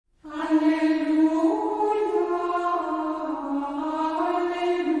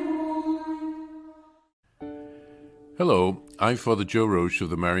Hello, I'm Father Joe Roesch of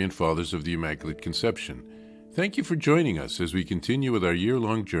the Marian Fathers of the Immaculate Conception. Thank you for joining us as we continue with our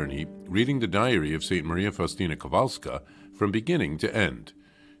year-long journey reading the diary of St. Maria Faustina Kowalska from beginning to end.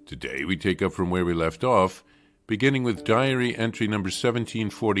 Today we take up from where we left off, beginning with diary entry number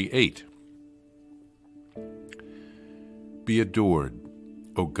 1748. Be adored,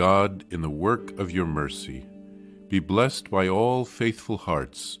 O God, in the work of your mercy. Be blessed by all faithful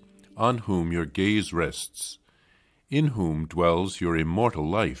hearts, on whom your gaze rests, in whom dwells your immortal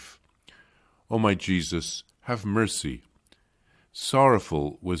life. O my Jesus, have mercy.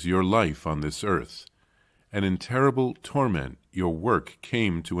 Sorrowful was your life on this earth, and in terrible torment your work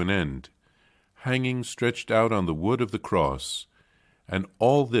came to an end, hanging stretched out on the wood of the cross, and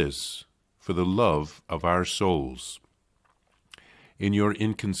all this for the love of our souls. In your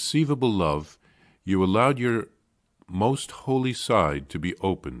inconceivable love, you allowed your most holy side to be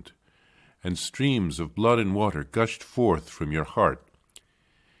opened, and streams of blood and water gushed forth from your heart.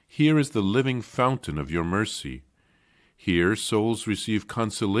 Here is the living fountain of your mercy. Here souls receive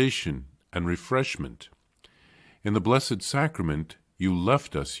consolation and refreshment. In the Blessed Sacrament you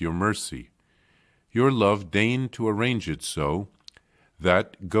left us your mercy. Your love deigned to arrange it so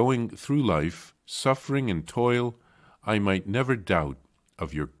that, going through life, suffering and toil, I might never doubt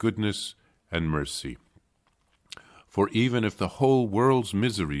of your goodness and mercy. For even if the whole world's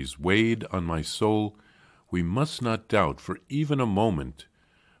miseries weighed on my soul, we must not doubt for even a moment,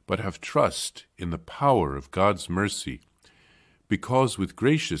 but have trust in the power of God's mercy, because with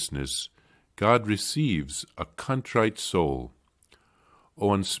graciousness God receives a contrite soul.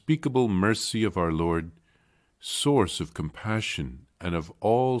 O unspeakable mercy of our Lord, source of compassion and of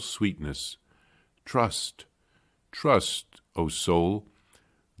all sweetness, trust, O soul,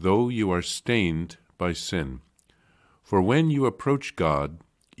 though you are stained by sin. For when you approach God,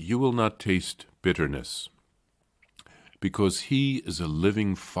 you will not taste bitterness, because he is a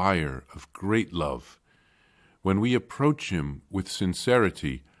living fire of great love. When we approach him with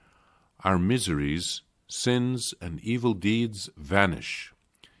sincerity, our miseries, sins, and evil deeds vanish.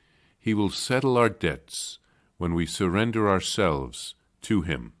 He will settle our debts when we surrender ourselves to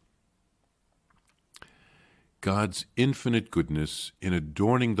him. God's infinite goodness in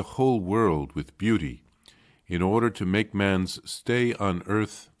adorning the whole world with beauty, in order to make man's stay on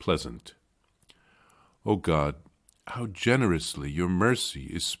earth pleasant. O God, how generously your mercy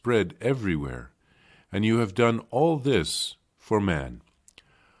is spread everywhere, and you have done all this for man.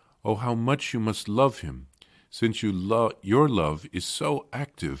 O how much you must love him, since your love is so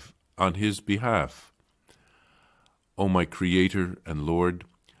active on his behalf. O my Creator and Lord,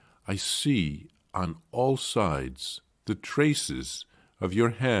 I see on all sides the traces of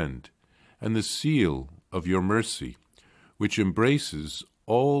your hand and the seal of your mercy, which embraces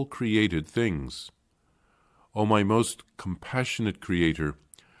all created things. O my most compassionate Creator,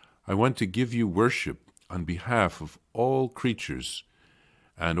 I want to give you worship on behalf of all creatures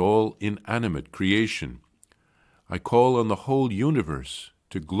and all inanimate creation. I call on the whole universe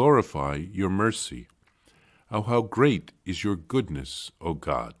to glorify your mercy. Oh, how great is your goodness, O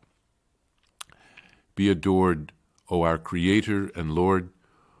God! Be adored, O our Creator and Lord.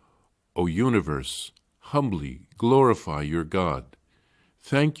 O universe, humbly glorify your God.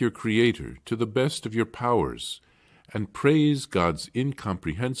 Thank your Creator to the best of your powers, and praise God's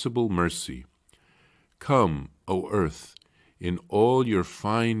incomprehensible mercy. Come, O earth, in all your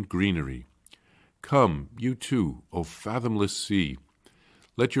fine greenery. Come, you too, O fathomless sea.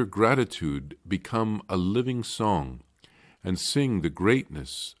 Let your gratitude become a living song, and sing the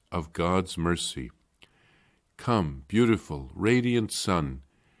greatness of God's mercy. Come, beautiful, radiant sun.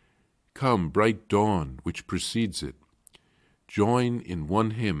 Come, bright dawn, which precedes it. Join in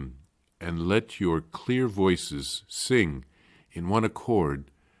one hymn, and let your clear voices sing in one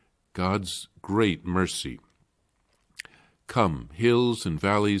accord God's great mercy. Come, hills and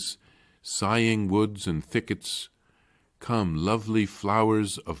valleys, sighing woods and thickets. Come, lovely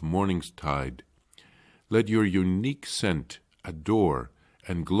flowers of morning's tide. Let your unique scent adore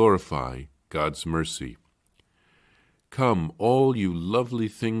and glorify God's mercy. Come, all you lovely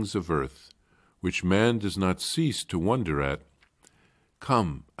things of earth, which man does not cease to wonder at.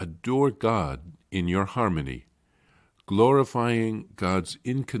 Come, adore God in your harmony, glorifying God's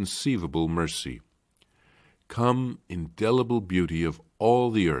inconceivable mercy. Come, indelible beauty of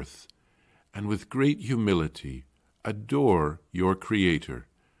all the earth, and with great humility adore your Creator,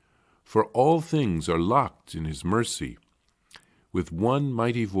 for all things are locked in his mercy. With one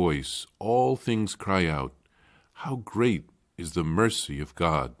mighty voice all things cry out, how great is the mercy of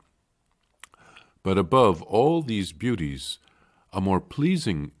God! But above all these beauties, a more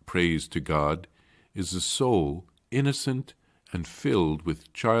pleasing praise to God is a soul innocent and filled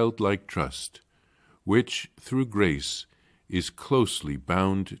with childlike trust, which, through grace, is closely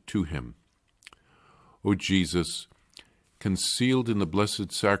bound to him. O Jesus, concealed in the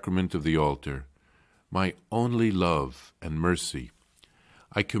blessed sacrament of the altar, my only love and mercy,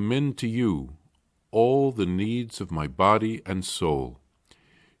 I commend to you all the needs of my body and soul.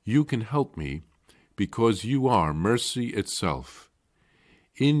 You can help me because you are mercy itself.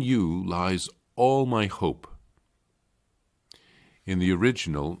 In you lies all my hope. In the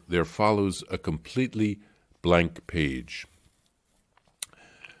original, there follows a completely blank page.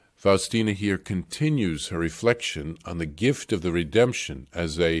 Faustina here continues her reflection on the gift of the redemption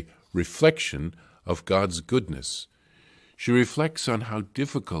as a reflection of God's goodness. She reflects on how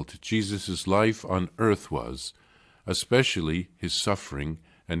difficult Jesus' life on earth was, especially his suffering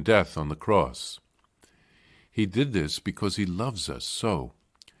and death on the cross. He did this because he loves us so.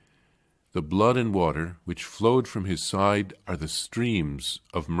 The blood and water which flowed from his side are the streams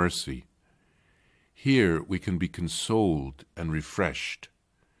of mercy. Here we can be consoled and refreshed.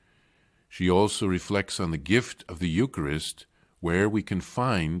 She also reflects on the gift of the Eucharist, where we can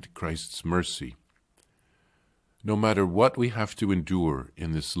find Christ's mercy. No matter what we have to endure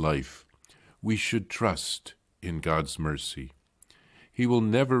in this life, we should trust in God's mercy. He will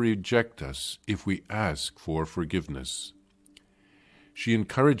never reject us if we ask for forgiveness. She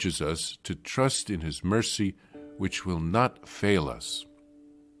encourages us to trust in his mercy, which will not fail us.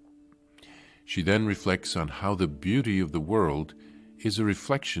 She then reflects on how the beauty of the world is a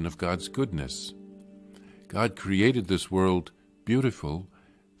reflection of God's goodness. God created this world beautiful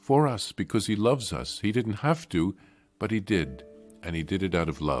for us because he loves us. He didn't have to, but he did, and he did it out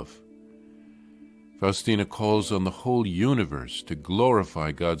of love. Faustina calls on the whole universe to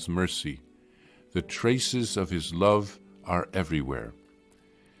glorify God's mercy. The traces of his love are everywhere.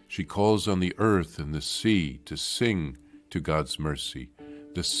 She calls on the earth and the sea to sing to God's mercy,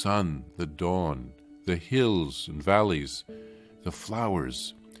 the sun, the dawn, the hills and valleys, the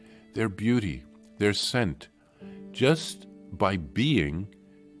flowers, their beauty, their scent. Just by being,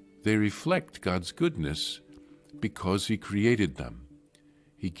 they reflect God's goodness because he created them.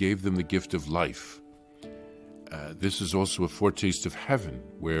 He gave them the gift of life. This is also a foretaste of heaven,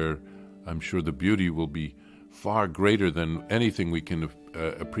 where I'm sure the beauty will be far greater than anything we can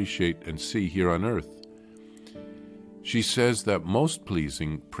appreciate and see here on earth. She says that most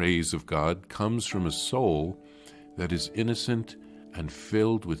pleasing praise of God comes from a soul that is innocent and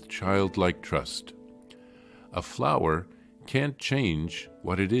filled with childlike trust. A flower can't change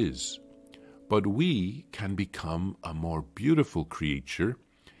what it is, but we can become a more beautiful creature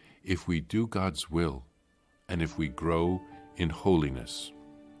if we do God's will and if we grow in holiness.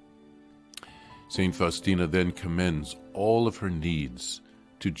 St. Faustina then commends all of her needs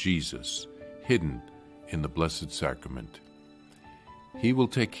to Jesus, hidden in the Blessed Sacrament. He will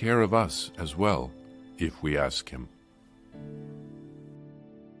take care of us as well if we ask him.